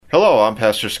Hello, I'm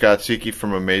Pastor Scott Seeke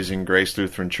from Amazing Grace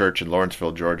Lutheran Church in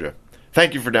Lawrenceville, Georgia.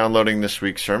 Thank you for downloading this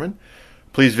week's sermon.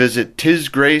 Please visit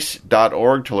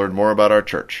tisgrace.org to learn more about our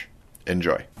church.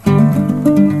 Enjoy.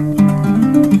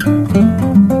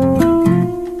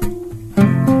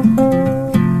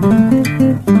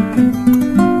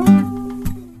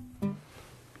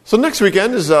 So next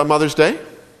weekend is Mother's Day.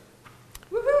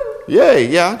 Woohoo! Yay,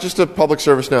 yeah, just a public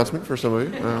service announcement for some of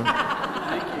you.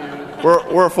 Thank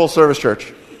you. We're a full-service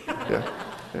church.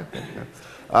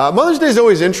 Mother's Day is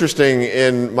always interesting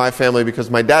in my family because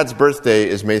my dad's birthday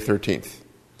is May 13th.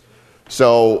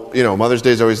 So, Mother's Day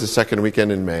is always the second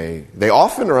weekend in May. They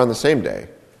often are on the same day.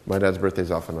 My dad's birthday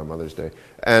is often on Mother's Day.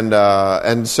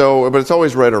 But it's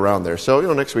always right around there. So,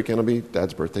 next weekend will be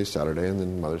Dad's birthday Saturday and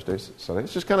then Mother's Day Sunday.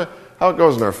 It's just kind of how it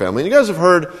goes in our family. And you guys have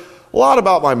heard a lot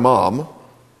about my mom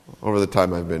over the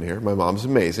time I've been here. My mom's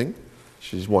amazing.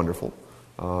 She's wonderful.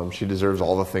 She deserves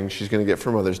all the things she's going to get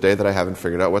for Mother's Day that I haven't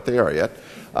figured out what they are yet.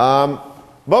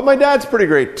 But my dad's pretty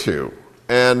great too.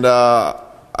 And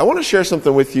I want to share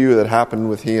something with you that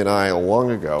happened with he and I long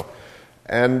ago.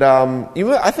 And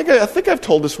I think I've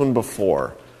told this one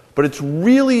before, but it's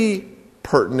really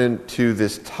pertinent to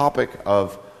this topic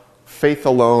of faith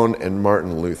alone and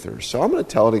Martin Luther. So I'm going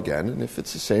to tell it again, and if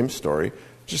it's the same story,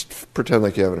 just pretend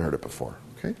like you haven't heard it before.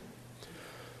 Okay?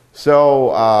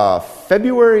 So,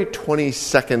 February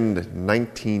 22nd,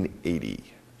 1980,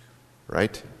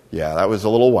 right? Yeah, that was a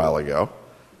little while ago.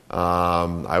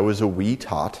 I was a wee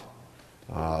tot.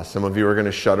 Some of you are going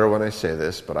to shudder when I say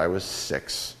this, but I was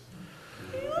 6.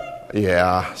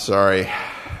 Yeah, sorry.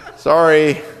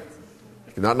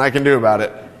 Nothing I can do about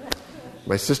it.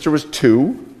 My sister was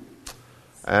 2,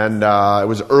 and it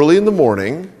was early in the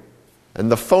morning, and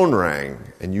the phone rang,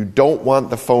 and you don't want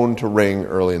the phone to ring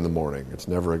early in the morning. It's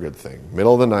never a good thing.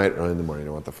 Middle of the night, early in the morning, you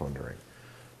don't want the phone to ring.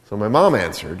 So my mom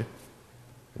answered,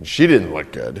 and she didn't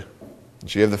look good. And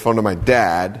she gave the phone to my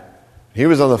dad. He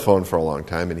was on the phone for a long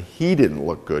time, and he didn't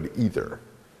look good either,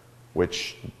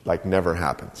 which, never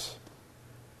happens.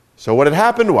 So what had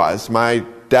happened was my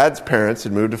dad's parents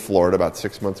had moved to Florida about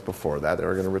 6 months before that. They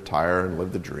were going to retire and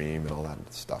live the dream and all that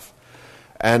stuff.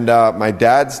 And my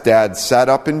dad's dad sat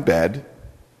up in bed.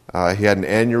 He had an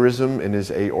aneurysm in his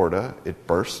aorta. It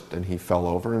burst, and he fell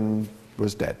over and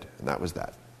was dead. And that was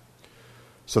that.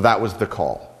 So that was the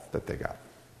call that they got.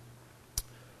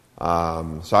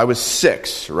 So I was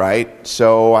 6, right?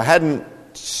 So I hadn't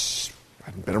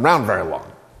been around very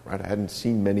long, right? I hadn't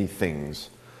seen many things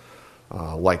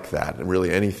like that, and really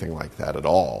anything like that at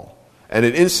all. And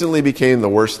it instantly became the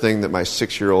worst thing that my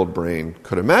 6-year-old brain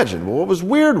could imagine. Well, what was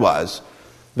weird was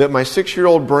that my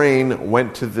 6-year-old brain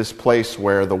went to this place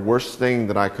where the worst thing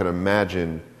that I could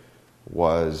imagine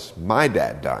was my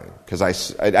dad dying. Because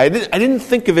I didn't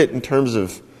think of it in terms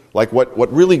of,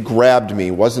 what really grabbed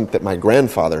me wasn't that my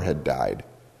grandfather had died.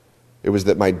 It was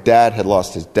that my dad had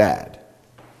lost his dad.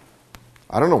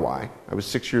 I don't know why. I was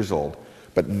 6 years old.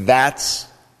 But that's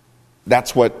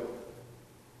what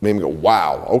made me go,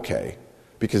 wow, okay.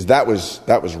 Because that was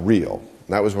real.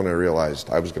 That was when I realized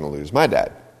I was going to lose my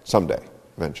dad someday.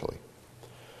 Eventually.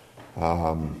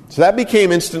 So that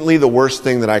became instantly the worst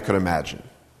thing that I could imagine.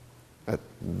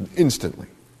 Instantly.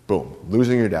 Boom.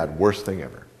 Losing your dad, worst thing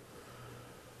ever.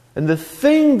 And the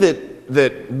thing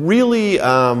that really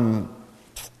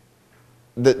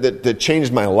that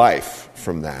changed my life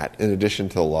from that, in addition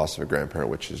to the loss of a grandparent,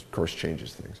 which of course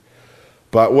changes things.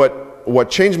 But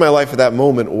what changed my life at that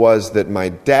moment was that my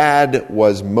dad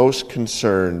was most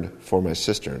concerned for my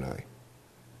sister and I.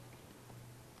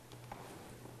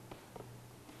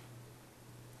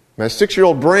 My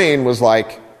 6-year-old brain was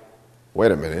like, wait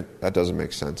a minute, that doesn't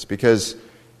make sense. Because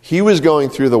he was going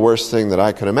through the worst thing that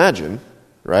I could imagine,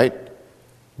 right?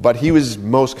 But he was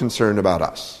most concerned about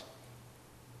us.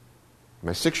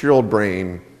 My 6-year-old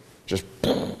brain just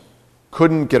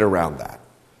couldn't get around that.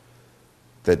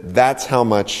 That's how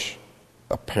much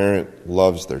a parent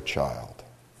loves their child.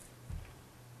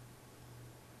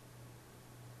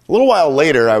 A little while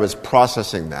later, I was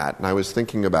processing that, and I was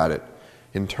thinking about it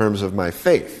in terms of my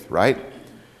faith, right?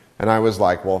 And I was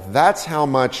like, well, if that's how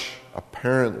much a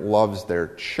parent loves their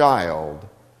child,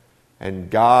 and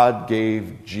God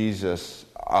gave Jesus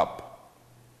up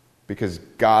because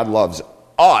God loves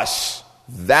us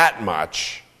that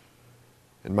much,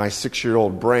 in my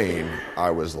 6-year-old brain, I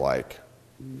was like,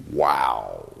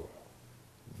 wow,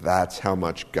 that's how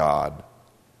much God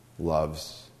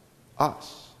loves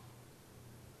us.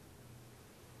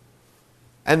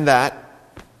 And that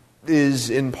is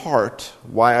in part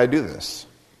why I do this.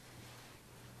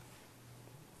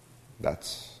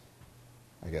 That's,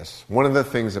 I guess, one of the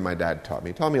things that my dad taught me.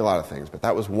 He taught me a lot of things, but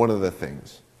that was one of the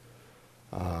things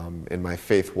in my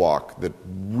faith walk that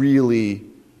really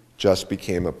just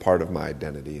became a part of my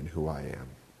identity and who I am.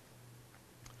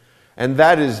 And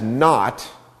that is not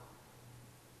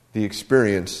the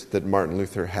experience that Martin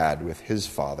Luther had with his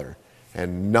father,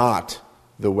 and not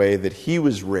the way that he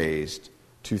was raised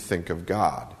to think of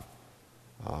God.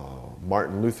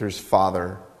 Martin Luther's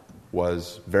father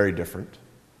was very different,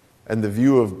 and the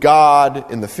view of God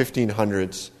in the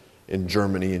 1500s in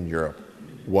Germany and Europe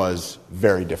was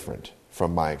very different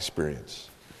from my experience.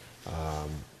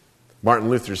 Martin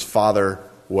Luther's father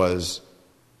was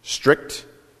strict,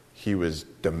 he was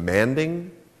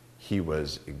demanding, he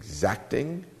was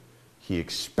exacting, he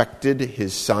expected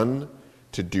his son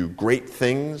to do great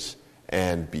things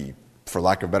and be, for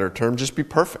lack of a better term, just be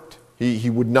perfect. He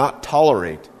would not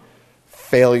tolerate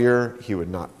failure, he would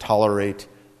not tolerate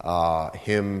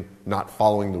him not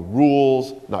following the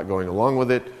rules, not going along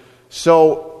with it.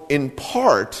 So, in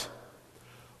part,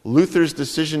 Luther's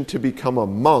decision to become a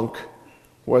monk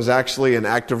was actually an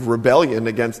act of rebellion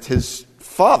against his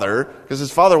father, because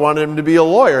his father wanted him to be a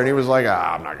lawyer, and he was like,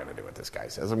 I'm not going to do what this guy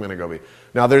says, I'm going to go be...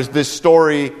 Now, there's this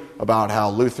story about how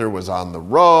Luther was on the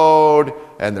road,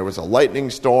 and there was a lightning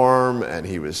storm, and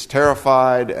he was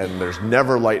terrified, and there's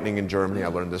never lightning in Germany. I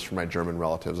learned this from my German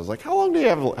relatives. I was like, how often do you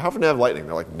have lightning?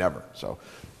 They're like, never. So,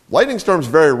 lightning storm's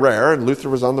very rare, and Luther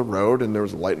was on the road, and there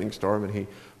was a lightning storm, and he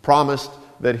promised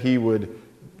that he would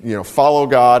follow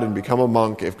God and become a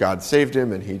monk if God saved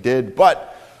him, and he did.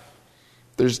 But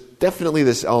there's definitely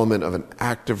this element of an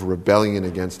act of rebellion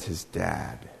against his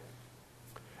dad.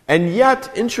 And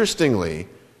yet, interestingly,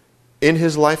 in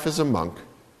his life as a monk,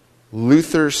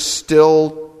 Luther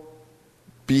still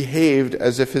behaved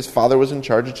as if his father was in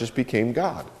charge and just became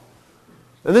God.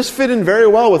 And this fit in very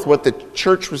well with what the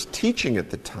church was teaching at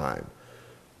the time,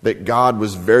 that God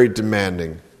was very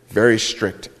demanding, very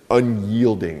strict,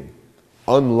 unyielding,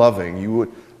 unloving.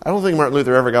 I don't think Martin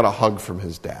Luther ever got a hug from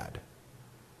his dad.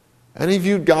 And he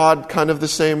viewed God kind of the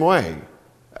same way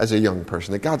as a young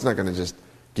person, that God's not going to just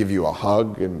give you a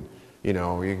hug and, you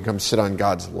can come sit on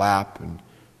God's lap and,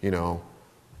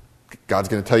 God's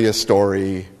going to tell you a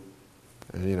story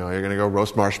and, you're going to go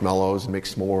roast marshmallows and make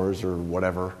s'mores or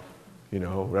whatever,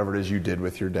 whatever it is you did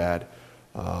with your dad.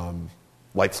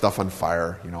 Light stuff on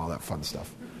fire, all that fun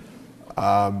stuff.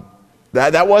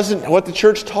 That wasn't what the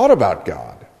church taught about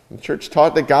God. The church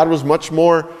taught that God was much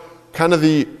more kind of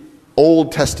the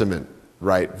Old Testament,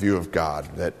 view of God.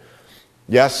 That,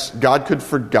 yes, God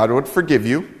would forgive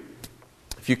you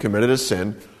if you committed a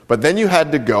sin, but then you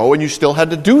had to go and you still had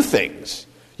to do things.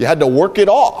 You had to work it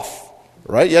off,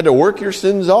 right? You had to work your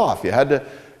sins off. You had to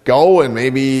go and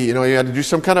maybe, you had to do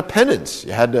some kind of penance.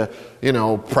 You had to,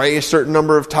 pray a certain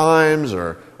number of times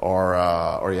or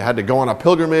you had to go on a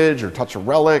pilgrimage or touch a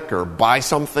relic or buy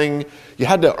something. You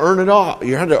had to earn it off.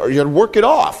 You had to work it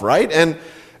off, right?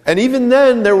 And even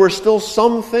then, there were still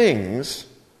some things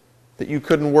that you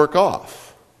couldn't work off.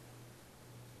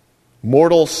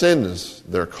 Mortal sins,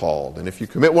 they're called. And if you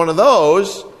commit one of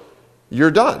those,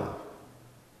 you're done.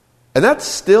 And that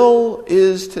still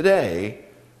is today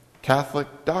Catholic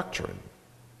doctrine.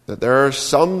 That there are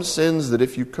some sins that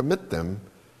if you commit them,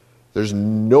 there's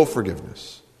no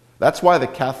forgiveness. That's why the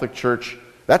Catholic Church,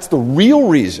 that's the real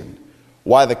reason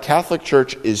why the Catholic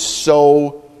Church is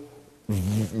so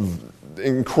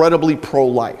incredibly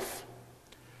pro-life,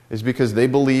 is because they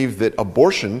believe that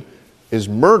abortion is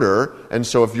murder, and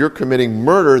so if you're committing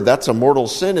murder, that's a mortal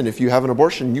sin, and if you have an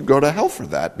abortion, you go to hell for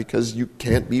that because you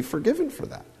can't be forgiven for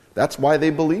that. That's why they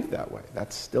believe that way.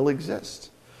 That still exists.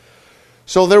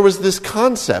 So there was this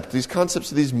concept, these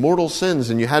concepts of these mortal sins,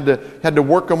 and you had to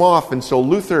work them off, and so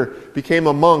Luther became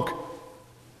a monk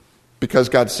because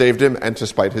God saved him and to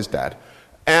spite his dad.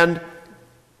 And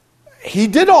he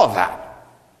did all that.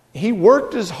 He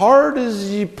worked as hard as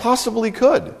he possibly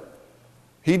could.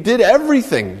 He did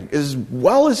everything as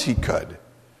well as he could.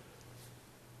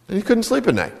 And he couldn't sleep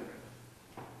at night.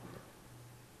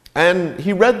 And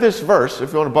he read this verse,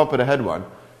 if you want to bump it ahead one.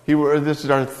 This is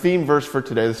our theme verse for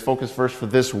today, this focus verse for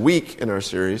this week in our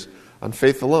series on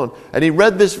faith alone. And he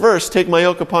read this verse, "Take my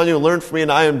yoke upon you and learn from me,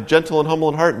 and I am gentle and humble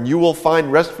in heart, and you will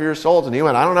find rest for your souls." And he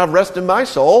went, I don't have rest in my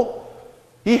soul.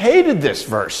 He hated this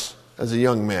verse as a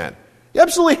young man. He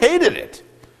absolutely hated it.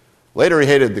 Later he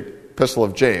hated the Epistle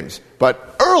of James.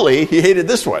 But early he hated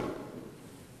this one.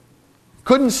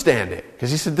 Couldn't stand it.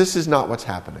 Because he said, this is not what's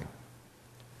happening.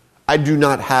 I do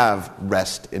not have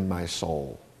rest in my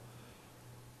soul.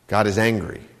 God is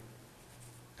angry.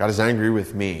 God is angry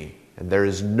with me. And there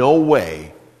is no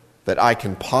way that I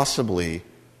can possibly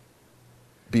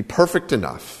be perfect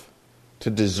enough to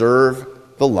deserve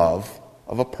the love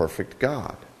of a perfect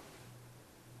God.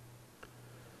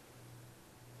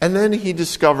 And then he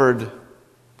discovered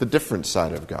the different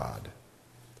side of God.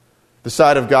 The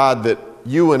side of God that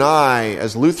you and I,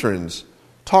 as Lutherans,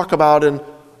 talk about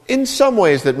in some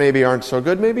ways that maybe aren't so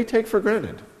good, maybe take for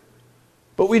granted.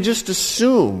 But we just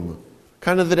assume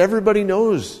kind of that everybody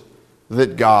knows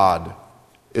that God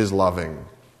is loving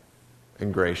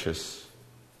and gracious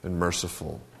and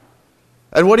merciful.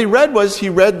 And what he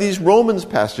read these Romans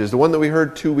passages, the one that we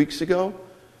heard 2 weeks ago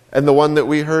and the one that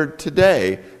we heard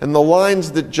today. And the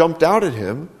lines that jumped out at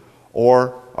him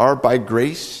are, by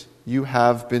grace you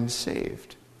have been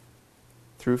saved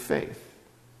through faith.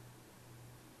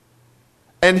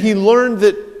 And he learned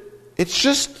that it's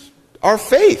just our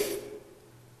faith.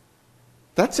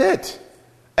 That's it.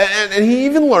 And he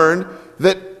even learned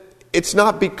that it's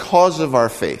not because of our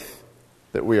faith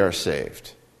that we are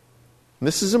saved. And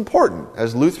this is important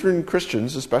as Lutheran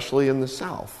Christians, especially in the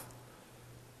South,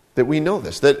 that we know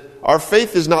this, that our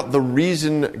faith is not the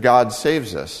reason God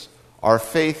saves us. Our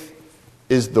faith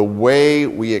is the way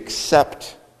we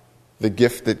accept the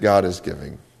gift that God is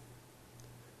giving.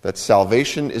 That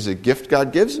salvation is a gift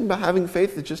God gives, and by having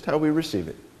faith is just how we receive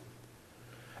it.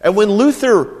 And when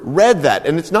Luther read that,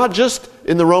 and it's not just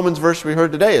in the Romans verse we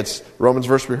heard today, it's the Romans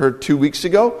verse we heard 2 weeks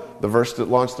ago, the verse that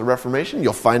launched the Reformation.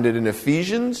 You'll find it in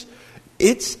Ephesians.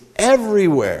 It's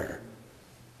everywhere.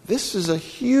 This is a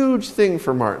huge thing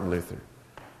for Martin Luther.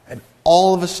 And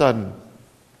all of a sudden,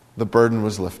 the burden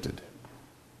was lifted.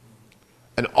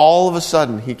 And all of a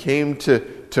sudden, he came to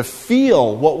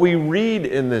feel what we read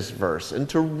in this verse and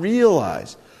to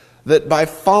realize that by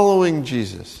following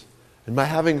Jesus and by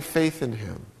having faith in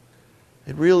him,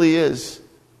 it really is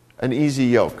an easy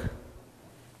yoke.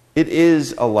 It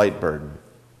is a light burden.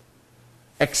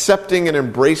 Accepting and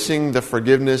embracing the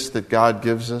forgiveness that God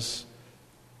gives us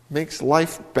makes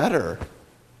life better.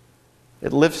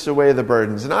 It lifts away the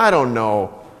burdens. And I don't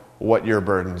know what your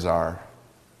burdens are.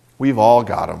 We've all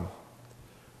got them.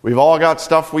 We've all got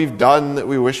stuff we've done that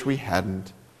we wish we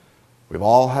hadn't. We've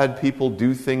all had people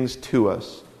do things to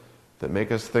us that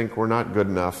make us think we're not good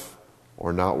enough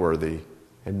or not worthy.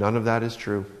 And none of that is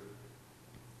true.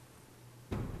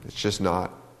 It's just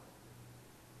not.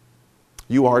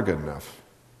 You are good enough.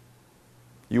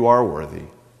 You are worthy.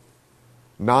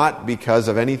 Not because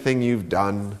of anything you've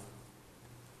done,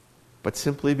 but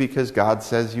simply because God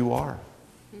says you are.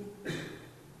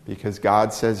 Because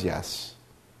God says yes.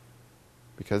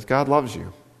 Because God loves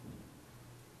you.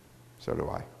 So do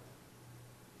I.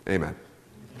 Amen.